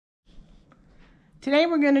Today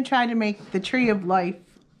we're going to try to make the Tree of Life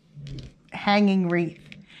hanging wreath.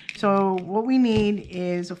 So what we need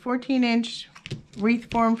is a 14-inch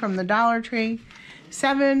wreath form from the Dollar Tree,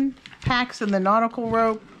 7 packs of the nautical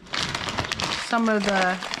rope, some of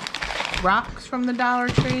the rocks from the Dollar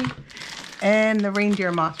Tree, and the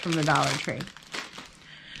reindeer moss from the Dollar Tree.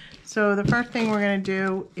 So the first thing we're going to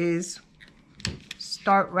do is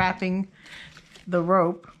start wrapping the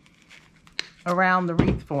rope around the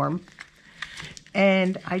wreath form.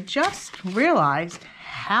 And I just realized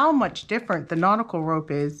how much different the nautical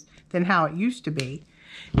rope is than how it used to be.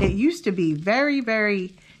 It used to be very,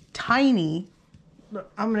 very tiny.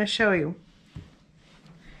 Look, I'm going to show you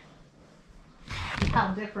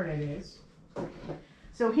how different it is.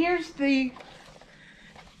 So here's the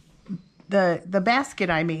basket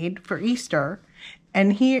I made for Easter.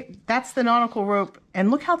 And here, that's the nautical rope.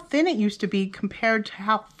 And look how thin it used to be compared to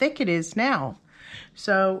how thick it is now.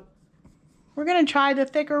 So we're going to try the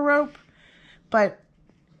thicker rope, but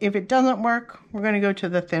if it doesn't work, we're going to go to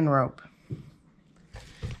the thin rope.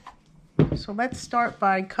 So let's start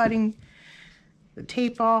by cutting the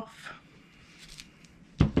tape off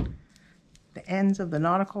the ends of the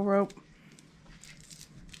nautical rope.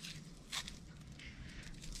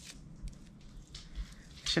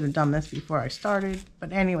 Should have done this before I started,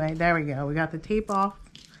 but anyway, there we go. We got the tape off.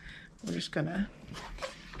 We're just going to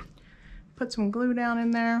put some glue down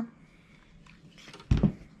in there.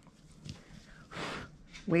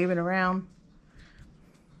 Wave it around.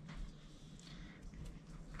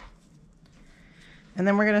 And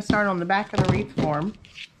then we're going to start on the back of the wreath form.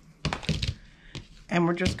 And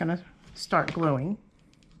we're just going to start gluing.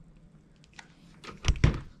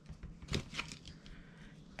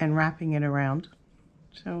 And wrapping it around.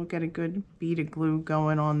 So we'll get a good bead of glue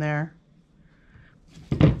going on there.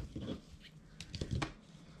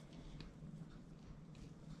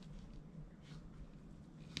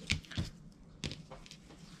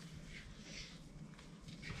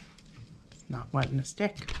 Not wanting to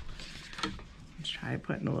stick. Let's try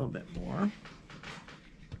putting a little bit more.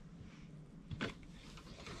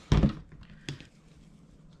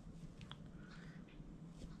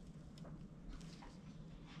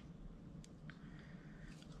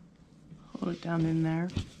 Hold it down in there.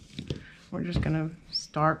 We're just going to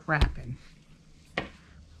start wrapping.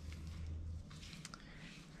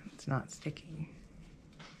 It's not sticking.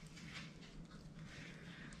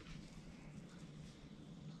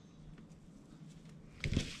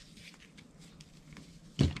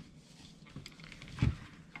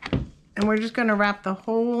 And we're just going to wrap the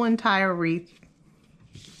whole entire wreath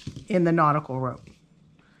in the nautical rope.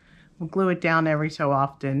 We'll glue it down every so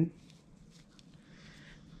often.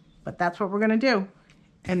 But that's what we're going to do.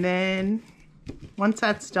 And then once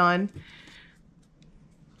that's done,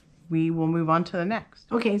 we will move on to the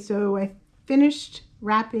next. Okay, so I finished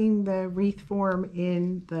wrapping the wreath form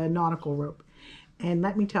in the nautical rope. And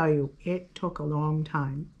let me tell you, it took a long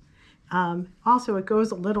time. Also, it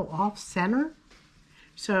goes a little off center.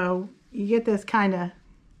 So you get this kind of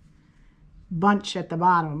bunch at the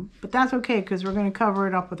bottom, but that's okay because we're going to cover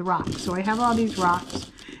it up with rocks. So I have all these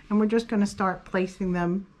rocks and we're just going to start placing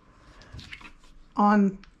them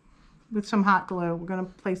on with some hot glue. We're going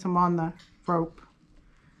to place them on the rope.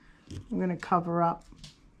 We're going to cover up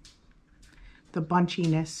the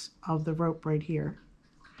bunchiness of the rope right here.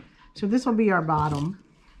 So this will be our bottom.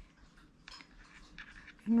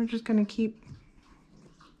 And we're just going to keep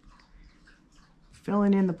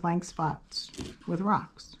filling in the blank spots with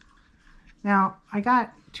rocks. Now, I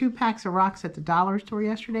got 2 packs of rocks at the dollar store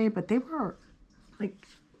yesterday, but they were like,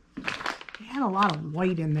 they had a lot of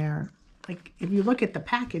white in there. Like, if you look at the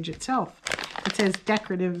package itself, it says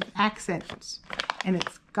decorative accents, and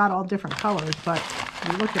it's got all different colors, but if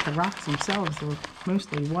you look at the rocks themselves, they're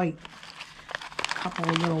mostly white. A couple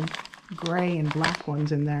of little gray and black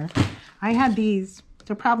ones in there. I had these,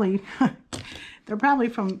 they're probably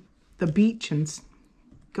from the beach and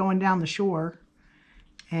going down the shore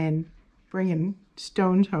and bringing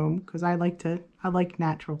stones home because I like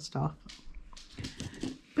natural stuff.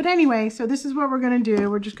 But anyway, so this is what we're going to do.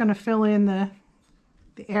 We're just going to fill in the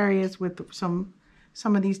areas with some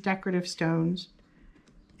of these decorative stones.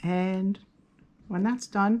 And when that's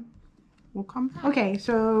done, we'll come back. Okay,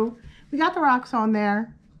 so we got the rocks on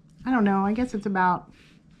there. I don't know, I guess it's about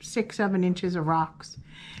 6-7 inches of rocks.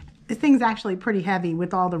 This thing's actually pretty heavy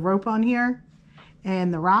with all the rope on here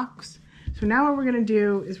and the rocks. So now what we're going to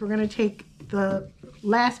do is we're going to take the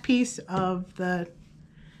last piece of the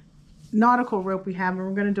nautical rope we have and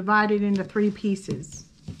we're going to divide it into 3 pieces.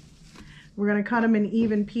 We're going to cut them in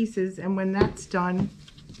even pieces, and when that's done,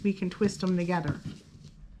 we can twist them together.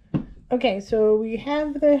 Okay, so we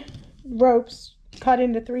have the ropes cut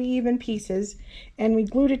into 3 even pieces, and we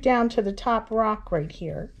glued it down to the top rock right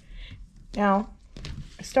here. Now,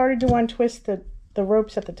 I started to untwist the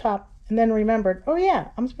ropes at the top, and then remembered, oh yeah,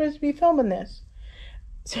 I'm supposed to be filming this.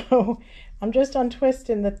 So I'm just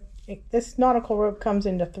untwisting this nautical rope comes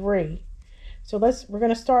into 3. So we're going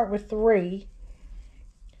to start with 3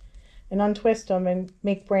 and untwist them and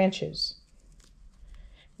make branches.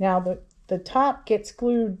 Now the top gets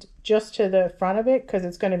glued just to the front of it because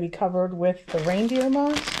it's going to be covered with the reindeer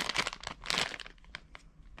moss.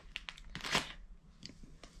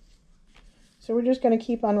 So we're just going to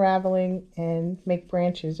keep unraveling and make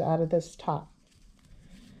branches out of this top.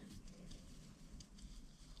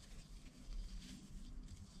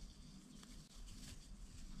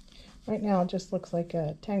 Right now it just looks like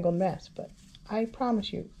a tangled mess, but I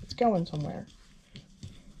promise you it's going somewhere.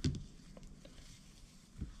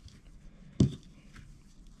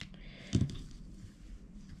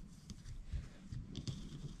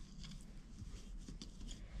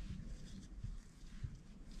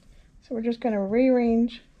 So we're just going to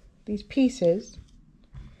rearrange these pieces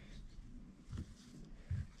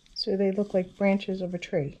so they look like branches of a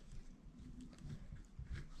tree.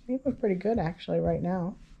 They look pretty good actually right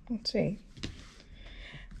now. Let's see.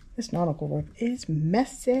 This nautical rope is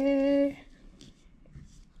messy.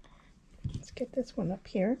 Let's get this one up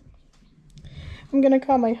here. I'm going to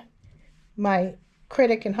call my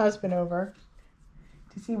critic and husband over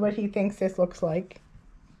to see what he thinks this looks like.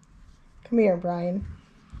 Come here, Brian.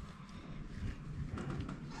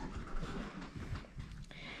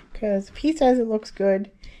 Because if he says it looks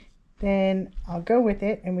good, then I'll go with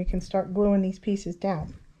it and we can start gluing these pieces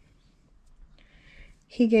down.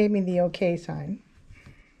 He gave me the okay sign.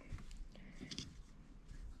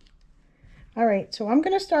 All right, so I'm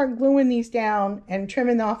going to start gluing these down and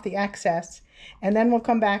trimming off the excess, and then we'll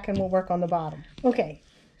come back and we'll work on the bottom. Okay,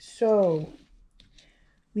 so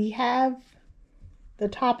we have the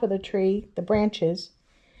top of the tree, the branches,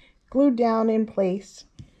 glued down in place.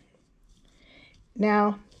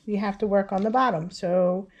 Now we have to work on the bottom.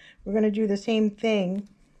 So we're going to do the same thing.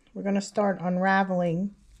 We're going to start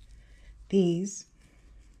unraveling these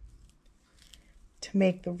to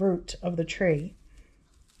make the root of the tree.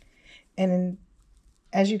 And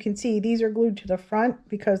as you can see, these are glued to the front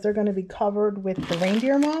because they're going to be covered with the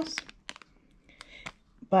reindeer moss.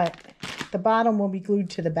 But the bottom will be glued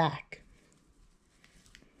to the back.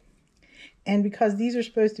 And because these are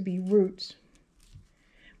supposed to be roots,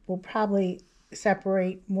 we'll probably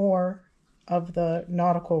separate more of the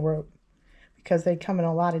nautical rope because they come in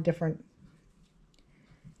a lot of different,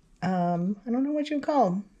 I don't know what you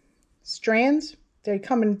call them, strands. They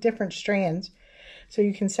come in different strands, so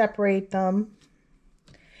you can separate them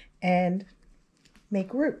and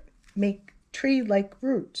make tree-like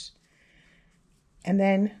roots. And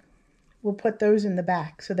then we'll put those in the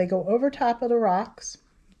back. So they go over top of the rocks,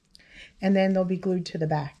 and then they'll be glued to the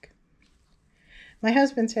back. My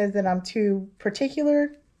husband says that I'm too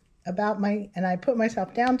particular about and I put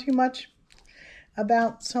myself down too much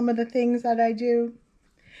about some of the things that I do.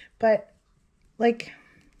 But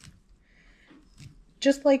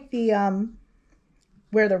just like the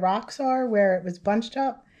where the rocks are, where it was bunched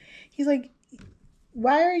up, he's like,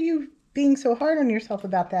 why are you being so hard on yourself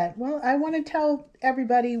about that? Well, I want to tell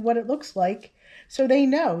everybody what it looks like so they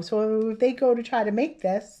know. So if they go to try to make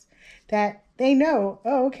this, that they know,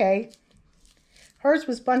 oh, okay, hers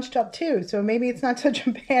was bunched up too, so maybe it's not such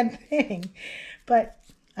a bad thing. But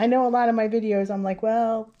I know a lot of my videos, I'm like,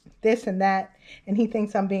 well, this and that, and he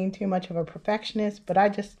thinks I'm being too much of a perfectionist, but I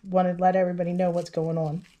just wanted to let everybody know what's going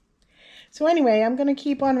on. So anyway, I'm going to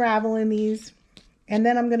keep unraveling these, and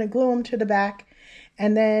then I'm going to glue them to the back,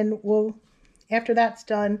 and then after that's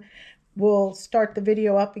done, we'll start the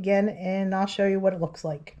video up again, and I'll show you what it looks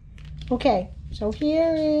like. Okay, so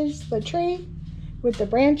here is the tree with the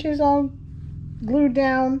branches all glued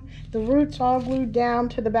down, the roots all glued down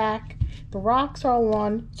to the back, the rocks are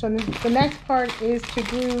on. So the next part is to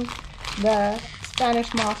glue the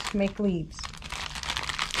Spanish moss to make leaves.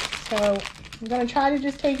 So I'm going to try to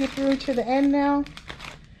just take you through to the end now.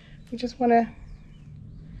 We just want to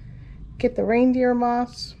get the reindeer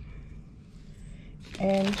moss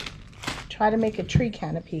and try to make a tree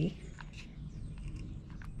canopy.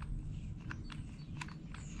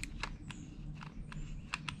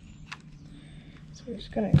 So we're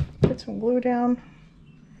just going to put some glue down,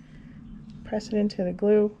 press it into the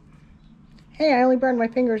glue. Hey, I only burned my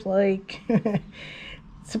fingers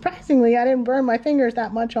surprisingly, I didn't burn my fingers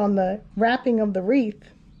that much on the wrapping of the wreath,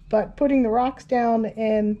 but putting the rocks down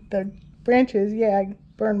and the branches, yeah, I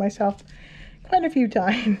burned myself quite a few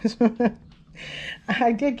times.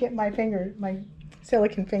 I did get my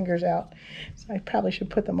silicone fingers out. So I probably should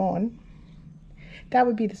put them on. That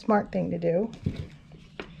would be the smart thing to do.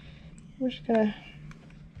 We're just gonna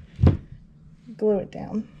glue it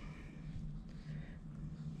down.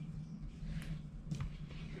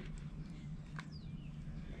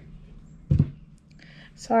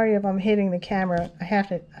 Sorry if I'm hitting the camera. I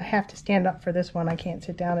have to stand up for this one. I can't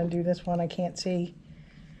sit down and do this one. I can't see.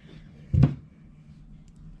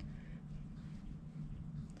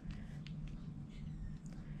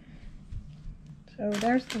 So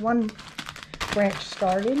there's the one branch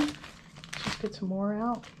started. Just get some more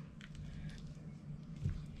out.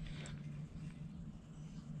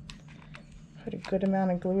 Put a good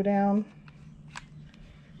amount of glue down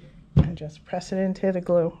and just press it into the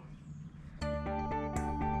glue.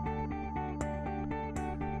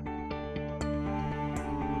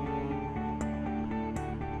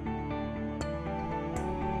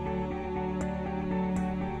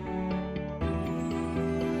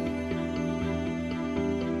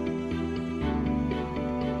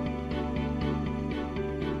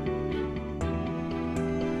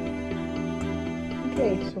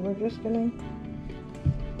 Okay, so we're just gonna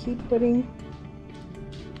keep putting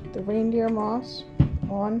the reindeer moss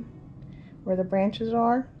on where the branches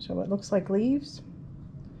are so it looks like leaves.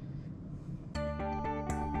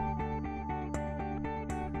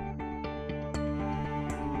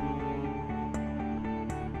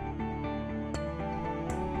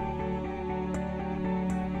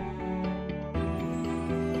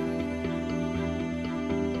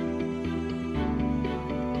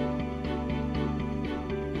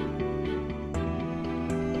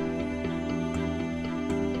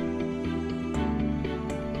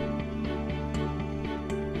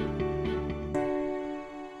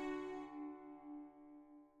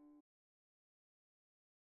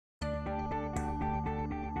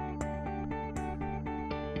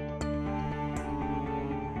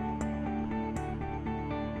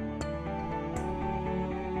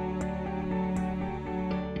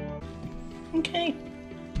 Okay,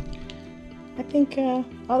 I think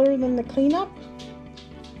other than the cleanup,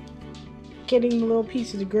 getting the little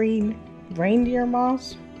pieces of green reindeer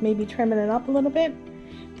moss, maybe trimming it up a little bit,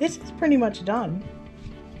 this is pretty much done.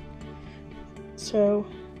 So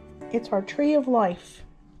it's our tree of life.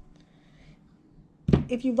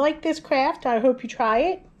 If you like this craft, I hope you try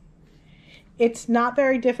it. It's not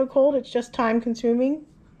very difficult, it's just time consuming.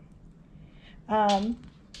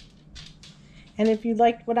 And if you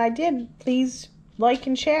liked what I did, please like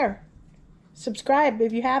and share. Subscribe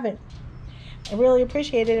if you haven't. I really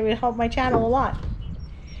appreciate it. It would help my channel a lot.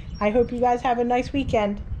 I hope you guys have a nice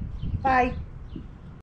weekend. Bye.